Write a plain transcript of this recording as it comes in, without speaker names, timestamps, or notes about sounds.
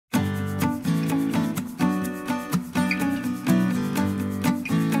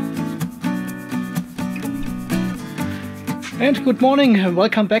And good morning,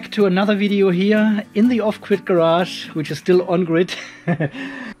 welcome back to another video here in the off-grid garage, which is still on grid. Look at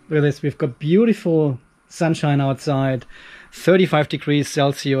this, we've got beautiful sunshine outside, 35 degrees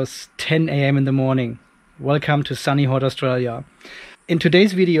Celsius, 10 AM in the morning. Welcome to sunny hot Australia. In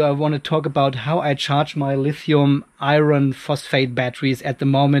today's video I want to talk about how I charge my lithium iron phosphate batteries at the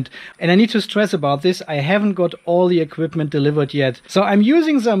moment. And I need to stress about this, I haven't got all the equipment delivered yet. So I'm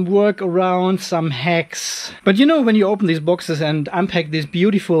using some workarounds, some hacks. But you know, when you open these boxes and unpack these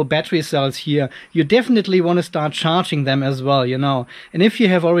beautiful battery cells here, you definitely want to start charging them as well, you know. And if you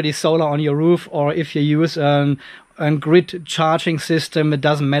have already solar on your roof, or if you use a grid charging system, it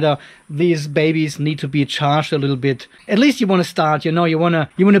doesn't matter, these babies need to be charged a little bit. At least you want to start, you know, you want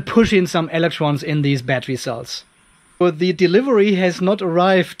to push in some electrons in these battery cells. But the delivery has not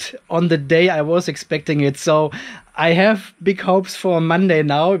arrived on the day I was expecting it, so I have big hopes for Monday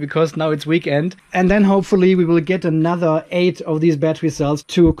now, because now it's weekend, and then hopefully we will get another 8 of these battery cells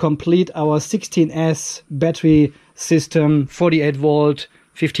to complete our 16S battery system, 48 volt,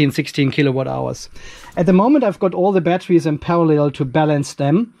 15-16 kilowatt hours. At the moment I've got all the batteries in parallel to balance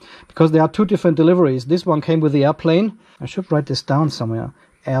them, because there are 2 different deliveries. This one came with the airplane. I should write this down somewhere.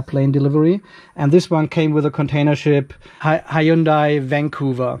 Airplane delivery. And this one came with a container ship, Hyundai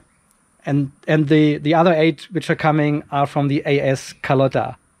Vancouver. And the other 8 which are coming are from the AS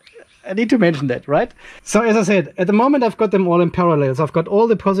Carlotta. I need to mention that, right? So as I said, at the moment I've got them all in parallel. So I've got all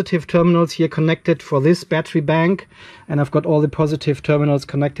the positive terminals here connected for this battery bank, and I've got all the positive terminals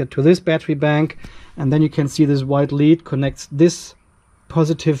connected to this battery bank. And then you can see this white lead connects this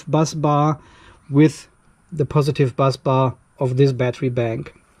positive bus bar with the positive bus bar of this battery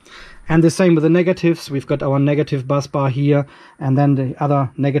bank. And the same with the negatives. We've got our negative bus bar here, and then the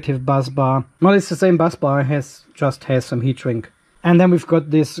other negative bus bar. Well, it's the same bus bar, just has some heat shrink. And then we've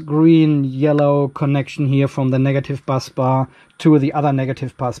got this green-yellow connection here from the negative bus bar to the other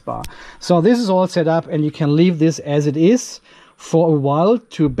negative bus bar. So this is all set up, and you can leave this as it is for a while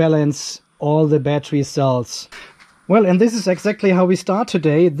to balance all the battery cells. Well, and this is exactly how we start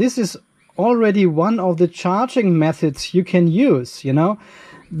today. This is already one of the charging methods you can use, you know.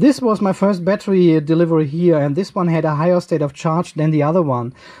 This was my first battery delivery here, and this one had a higher state of charge than the other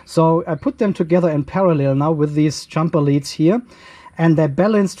one. So I put them together in parallel now with these jumper leads here, and they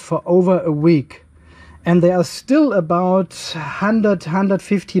balanced for over a week. And there are still about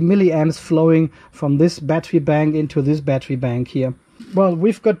 100-150 milliamps flowing from this battery bank into this battery bank here. Well,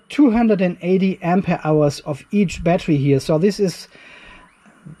 we've got 280 ampere hours of each battery here, so this is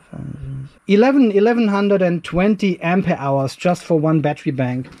 1120 ampere hours just for one battery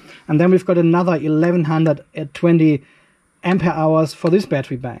bank. And then we've got another 1120 ampere hours for this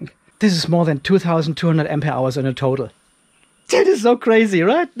battery bank. This is more than 2200 ampere hours in a total. That is so crazy,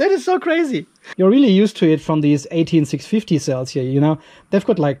 right? That is so crazy. You're really used to it from these 18650 cells here, you know. They've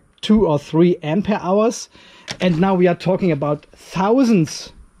got like 2 or 3 ampere hours, and now we are talking about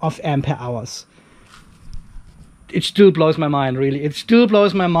thousands of ampere hours. It still blows my mind, really. It still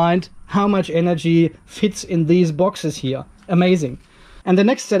blows my mind how much energy fits in these boxes here. Amazing. And the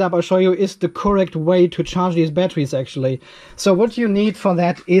next setup I'll show you is the correct way to charge these batteries, actually. So what you need for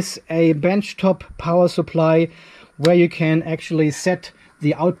that is a benchtop power supply where you can actually set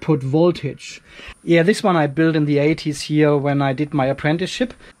the output voltage. Yeah, this one I built in the 80s here when I did my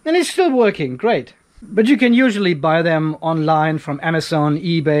apprenticeship, and it's still working great. But you can usually buy them online from Amazon,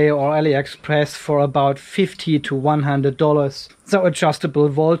 eBay or AliExpress for about $50 to $100. So adjustable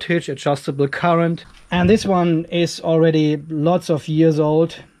voltage, adjustable current. And this one is already lots of years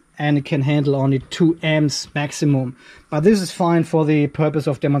old, and it can handle only 2 amps maximum. But this is fine for the purpose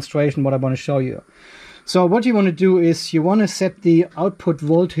of demonstration, what I want to show you. So what you want to do is you want to set the output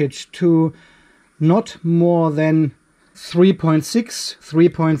voltage to not more than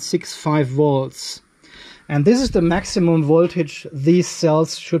 3.65 volts. And this is the maximum voltage these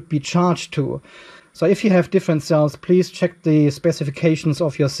cells should be charged to. So if you have different cells, please check the specifications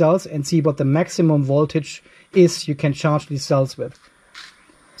of your cells and see what the maximum voltage is you can charge these cells with.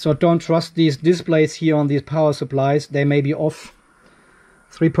 So don't trust these displays here on these power supplies. They may be off.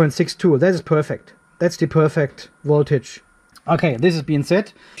 3.62, that is perfect. That's the perfect voltage. Okay, this has been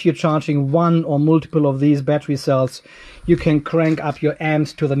set. If you're charging one or multiple of these battery cells, you can crank up your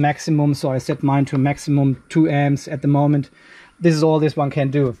amps to the maximum. So I set mine to maximum 2 amps at the moment. This is all this one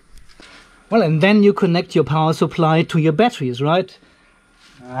can do. Well, and then you connect your power supply to your batteries, right?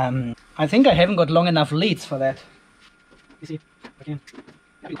 I think I haven't got long enough leads for that. You see?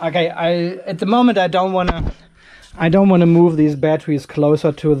 Okay, at the moment I don't want to move these batteries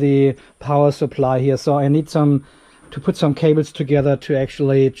closer to the power supply here, so I need to put some cables together to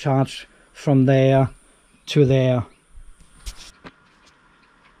actually charge from there to there.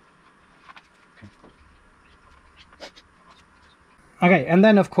 Okay, and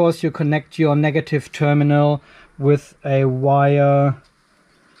then of course you connect your negative terminal with a wire,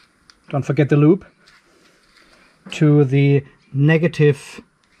 don't forget the loop, to the negative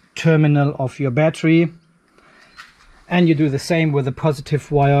terminal of your battery. And you do the same with the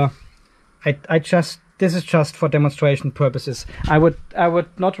positive wire. This is just for demonstration purposes. I would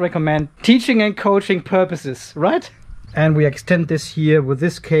not recommend teaching and coaching purposes, right? And we extend this here with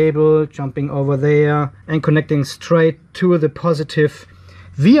this cable, jumping over there and connecting straight to the positive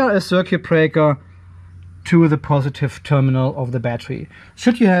via a circuit breaker to the positive terminal of the battery.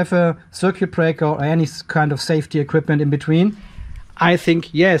 Should you have a circuit breaker or any kind of safety equipment in between? I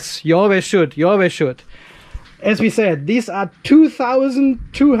think yes, you always should. You always should. As we said, these are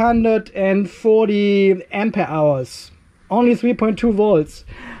 2240 ampere hours, only 3.2 volts,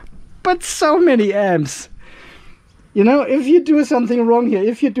 but so many amps. You know, if you do something wrong here,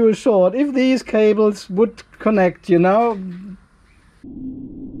 if you do a short, if these cables would connect, you know.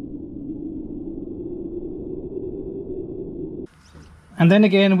 And then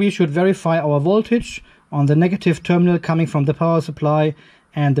again, we should verify our voltage on the negative terminal coming from the power supply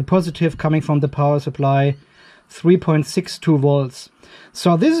and the positive coming from the power supply. 3.62 volts.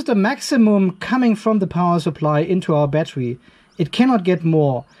 So this is the maximum coming from the power supply into our battery. It cannot get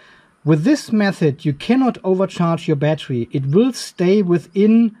more. With this method you cannot overcharge your battery. It will stay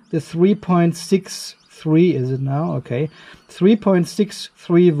within the 3.63, is it now? Okay,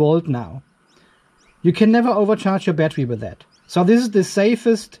 3.63 volt now. You can never overcharge your battery with that. So this is the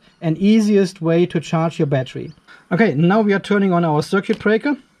safest and easiest way to charge your battery. Okay, now we are turning on our circuit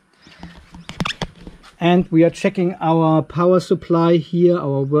breaker. And we are checking our power supply here,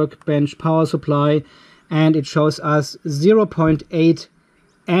 our workbench power supply, and it shows us 0.8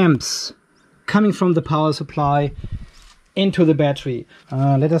 amps coming from the power supply into the battery.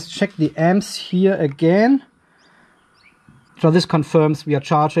 Let us check the amps here again. So this confirms we are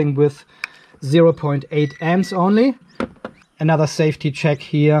charging with 0.8 amps only. Another safety check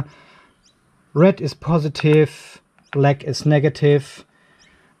here. Red is positive, black is negative.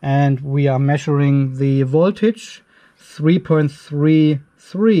 And we are measuring the voltage,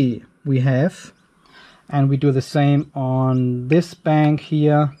 3.33 we have. And we do the same on this bank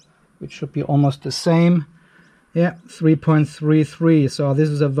here, which should be almost the same. Yeah, 3.33. So this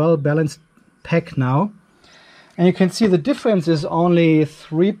is a well-balanced pack now. And you can see the difference is only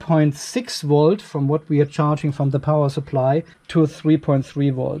 3.6 volt from what we are charging from the power supply to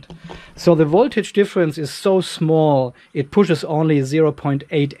 3.3 volt. So the voltage difference is so small, it pushes only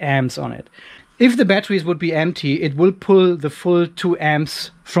 0.8 amps on it. If the batteries would be empty, it will pull the full 2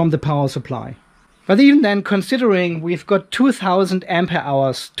 amps from the power supply. But even then, considering we've got 2000 ampere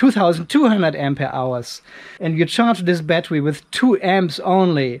hours, 2200 ampere hours, and you charge this battery with 2 amps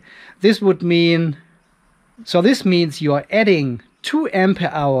only, this would mean... So this means you are adding 2 ampere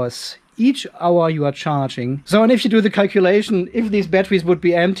hours each hour you are charging. So and if you do the calculation, if these batteries would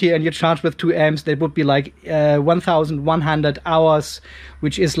be empty and you charge with 2 amps, that would be like 1100 hours,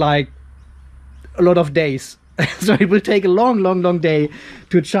 which is like a lot of days. So it will take a long day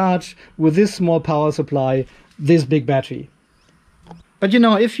to charge with this small power supply, this big battery. But you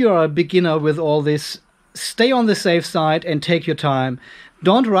know, if you are a beginner with all this, stay on the safe side and take your time.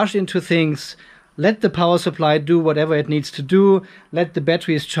 Don't rush into things. Let the power supply do whatever it needs to do. Let the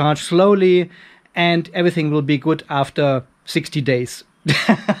batteries charge slowly and everything will be good after 60 days.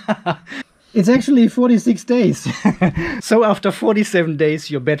 It's actually 46 days. So after 47 days,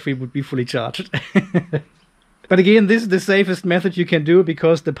 your battery would be fully charged. But again, this is the safest method you can do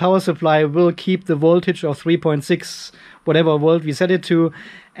because the power supply will keep the voltage of 3.6 whatever volt we set it to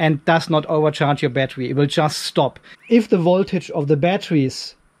and does not overcharge your battery. It will just stop. If the voltage of the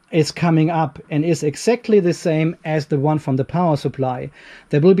batteries is coming up and is exactly the same as the one from the power supply,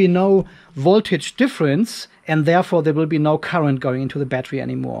 there will be no voltage difference and therefore there will be no current going into the battery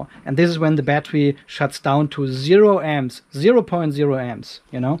anymore. And this is when the battery shuts down to 0 amps, 0.0 amps,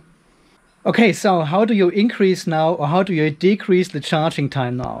 you know. Okay, so how do you increase now or how do you decrease the charging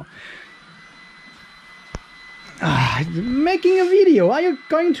time now? Making a video, are you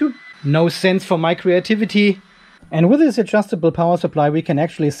going to... No sense for my creativity. And with this adjustable power supply, we can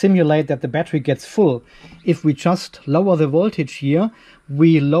actually simulate that the battery gets full. If we just lower the voltage here,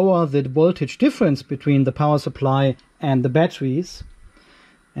 we lower the voltage difference between the power supply and the batteries.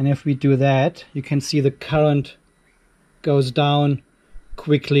 And if we do that, you can see the current goes down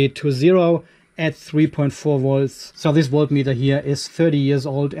quickly to 0 at 3.4 volts. So this voltmeter here is 30 years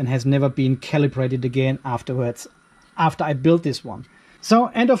old and has never been calibrated again afterwards, after I built this one. So,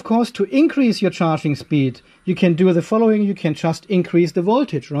 and of course, to increase your charging speed, you can do the following. You can just increase the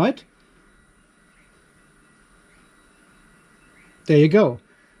voltage, right? There you go.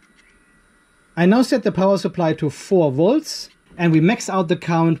 I now set the power supply to 4 volts and we max out the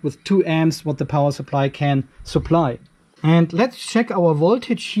current with 2 amps what the power supply can supply. And let's check our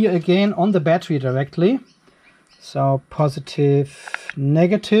voltage here again on the battery directly. So positive,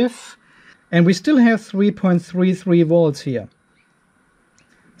 negative, and we still have 3.33 volts here.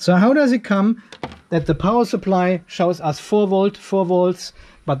 So how does it come that the power supply shows us 4 volts,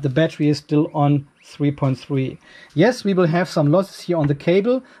 but the battery is still on 3.3? Yes, we will have some losses here on the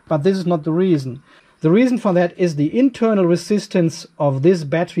cable, but this is not the reason. The reason for that is the internal resistance of this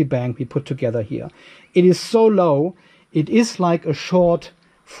battery bank we put together here. It is so low, it is like a short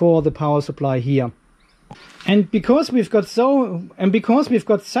for the power supply here. And because we've got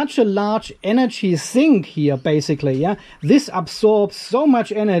such a large energy sink here, basically, yeah, this absorbs so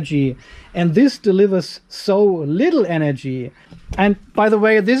much energy and this delivers so little energy. And by the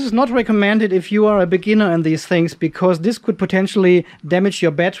way, this is not recommended if you are a beginner in these things, because this could potentially damage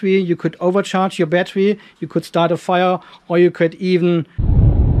your battery. You could overcharge your battery, you could start a fire, or you could even...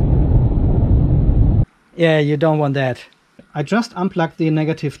 Yeah, you don't want that. I just unplugged the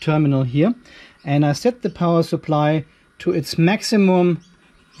negative terminal here and I set the power supply to its maximum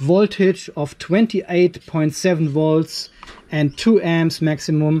voltage of 28.7 volts and 2 amps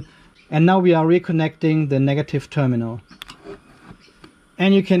maximum. And now we are reconnecting the negative terminal.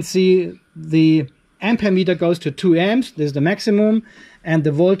 And you can see the ampere meter goes to 2 amps, this is the maximum, and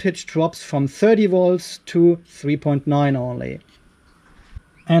the voltage drops from 30 volts to 3.9 only.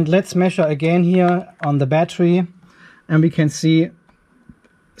 And let's measure again here on the battery, and we can see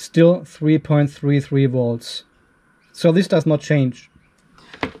still 3.33 volts. So this does not change.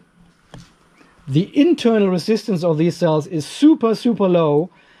 The internal resistance of these cells is super low,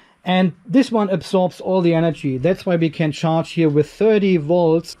 and this one absorbs all the energy. That's why we can charge here with 30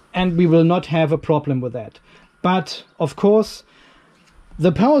 volts and we will not have a problem with that. But of course,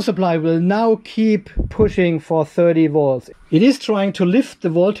 the power supply will now keep pushing for 30 volts. It is trying to lift the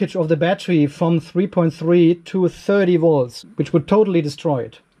voltage of the battery from 3.3 to 30 volts, which would totally destroy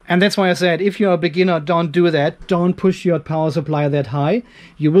it. And that's why I said, if you're a beginner, don't do that. Don't push your power supply that high.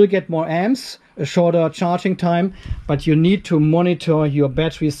 You will get more amps, a shorter charging time, but you need to monitor your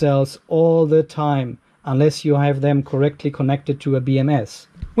battery cells all the time, unless you have them correctly connected to a BMS.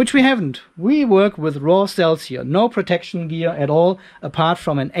 Which we haven't. We work with raw cells here. No protection gear at all, apart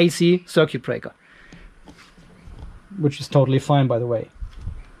from an AC circuit breaker. Which is totally fine, by the way.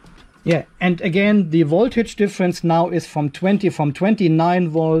 Yeah, and again, the voltage difference now is from 29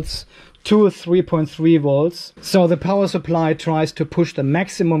 volts to 3.3 volts. So the power supply tries to push the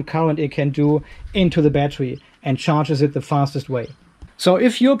maximum current it can do into the battery and charges it the fastest way. So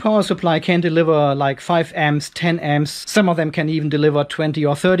if your power supply can deliver like 5 amps, 10 amps, some of them can even deliver 20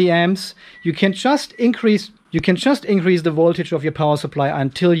 or 30 amps, you can just increase the voltage of your power supply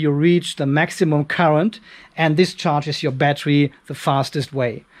until you reach the maximum current, and this charges your battery the fastest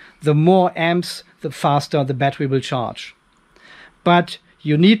way. The more amps, the faster the battery will charge. But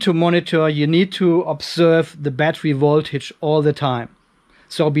you need to monitor, you need to observe the battery voltage all the time.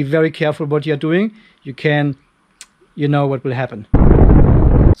 So be very careful what you're doing. You know what will happen.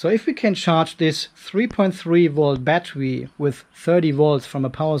 So if we can charge this 3.3 volt battery with 30 volts from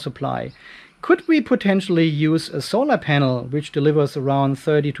a power supply, could we potentially use a solar panel which delivers around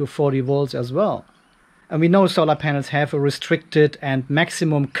 30 to 40 volts as well? And we know solar panels have a restricted and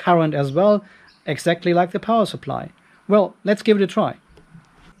maximum current as well, exactly like the power supply. Well, let's give it a try.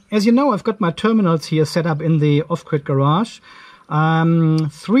 As you know, I've got my terminals here set up in the off-grid garage.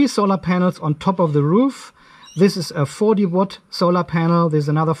 3 solar panels on top of the roof. This is a 40 watt solar panel. There's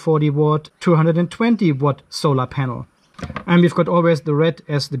another 40 watt, 220 watt solar panel. And we've got always the red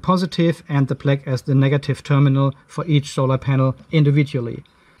as the positive and the black as the negative terminal for each solar panel individually.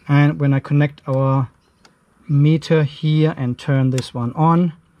 And when I connect our meter here and turn this one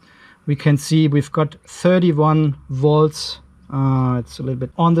on, we can see we've got 31 volts. It's a little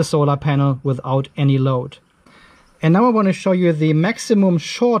bit on the solar panel without any load. And now I want to show you the maximum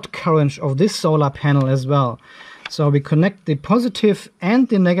short current of this solar panel as well. So we connect the positive and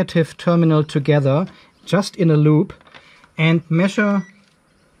the negative terminal together just in a loop and measure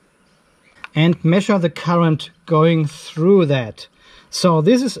the current going through that. So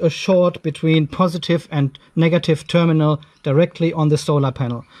this is a short between positive and negative terminal directly on the solar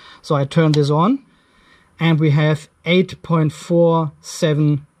panel. So I turn this on and we have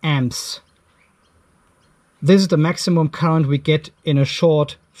 8.47 amps. This is the maximum current we get in a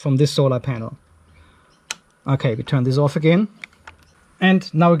short from this solar panel. Okay, we turn this off again.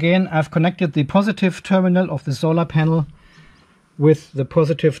 And now again, I've connected the positive terminal of the solar panel with the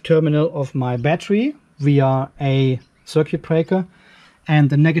positive terminal of my battery via a circuit breaker, and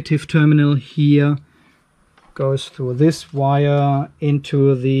the negative terminal here goes through this wire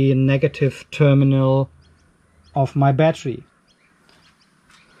into the negative terminal of my battery.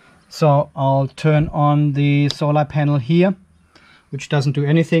 So I'll turn on the solar panel here, which doesn't do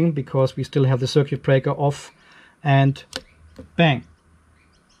anything because we still have the circuit breaker off, and bang,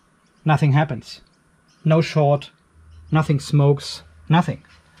 nothing happens. No short, nothing smokes, nothing.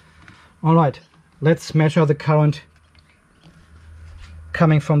 All right, let's measure the current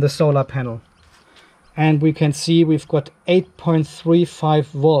coming from the solar panel. And we can see we've got 8.35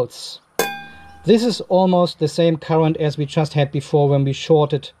 volts. This is almost the same current as we just had before when we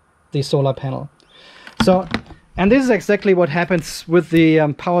shorted the solar panel. So, and this is exactly what happens with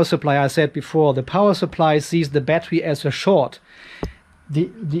the power supply I said before. The power supply sees the battery as a short.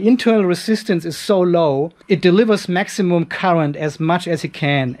 The internal resistance is so low, it delivers maximum current as much as it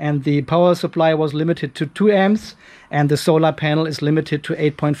can, and the power supply was limited to 2 amps and the solar panel is limited to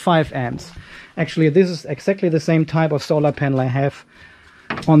 8.5 amps. Actually, this is exactly the same type of solar panel I have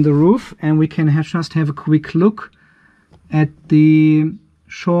on the roof, and we can just have a quick look at the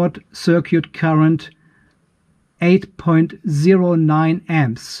short circuit current, 8.09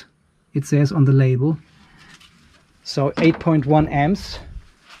 amps it says on the label. So 8.1 amps,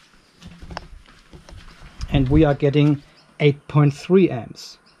 and we are getting 8.3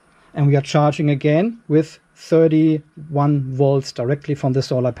 amps, and we are charging again with 31 volts directly from the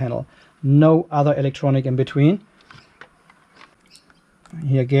solar panel. No other electronic in between.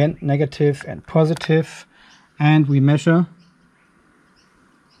 Here again, negative and positive, and we measure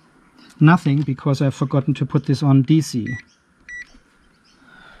nothing because I've forgotten to put this on DC.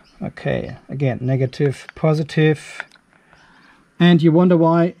 Okay, again, negative, positive, and you wonder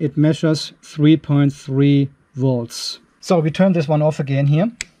why it measures 3.3 volts. So we turn this one off again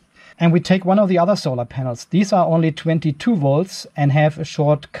here, and we take one of the other solar panels. These are only 22 volts and have a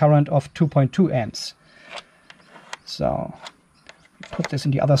short current of 2.2 amps. So put this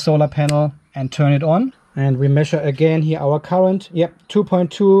in the other solar panel and turn it on, and we measure again here our current. Yep,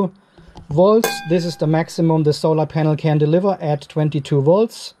 2.2 volts. This is the maximum the solar panel can deliver at 22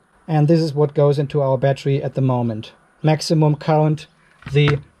 volts. And this is what goes into our battery at the moment. Maximum current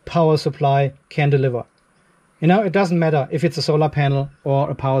the power supply can deliver. You know, it doesn't matter if it's a solar panel or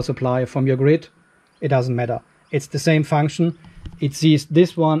a power supply from your grid. It doesn't matter. It's the same function. It sees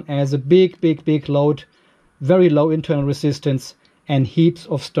this one as a big load, very low internal resistance and heaps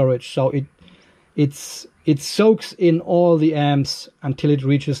of storage. So it soaks in all the amps until it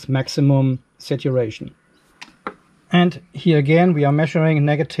reaches maximum saturation. And here again we are measuring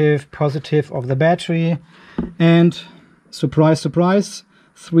negative, positive of the battery, and surprise, surprise,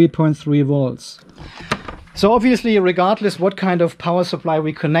 3.3 volts. So obviously, regardless what kind of power supply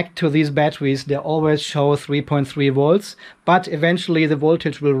we connect to these batteries, they always show 3.3 volts, but eventually the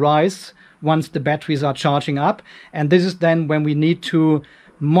voltage will rise once the batteries are charging up, and this is then when we need to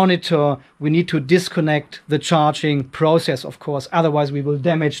monitor, we need to disconnect the charging process, of course, otherwise we will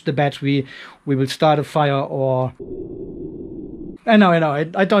damage the battery, we will start a fire, or I know,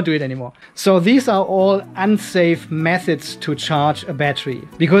 I don't do it anymore. So these are all unsafe methods to charge a battery,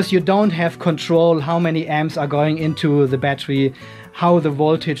 because you don't have control how many amps are going into the battery, how the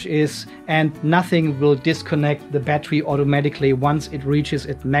voltage is, and nothing will disconnect the battery automatically once it reaches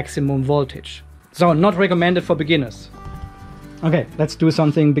its maximum voltage. So not recommended for beginners. Okay, let's do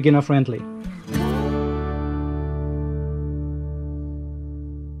something beginner friendly.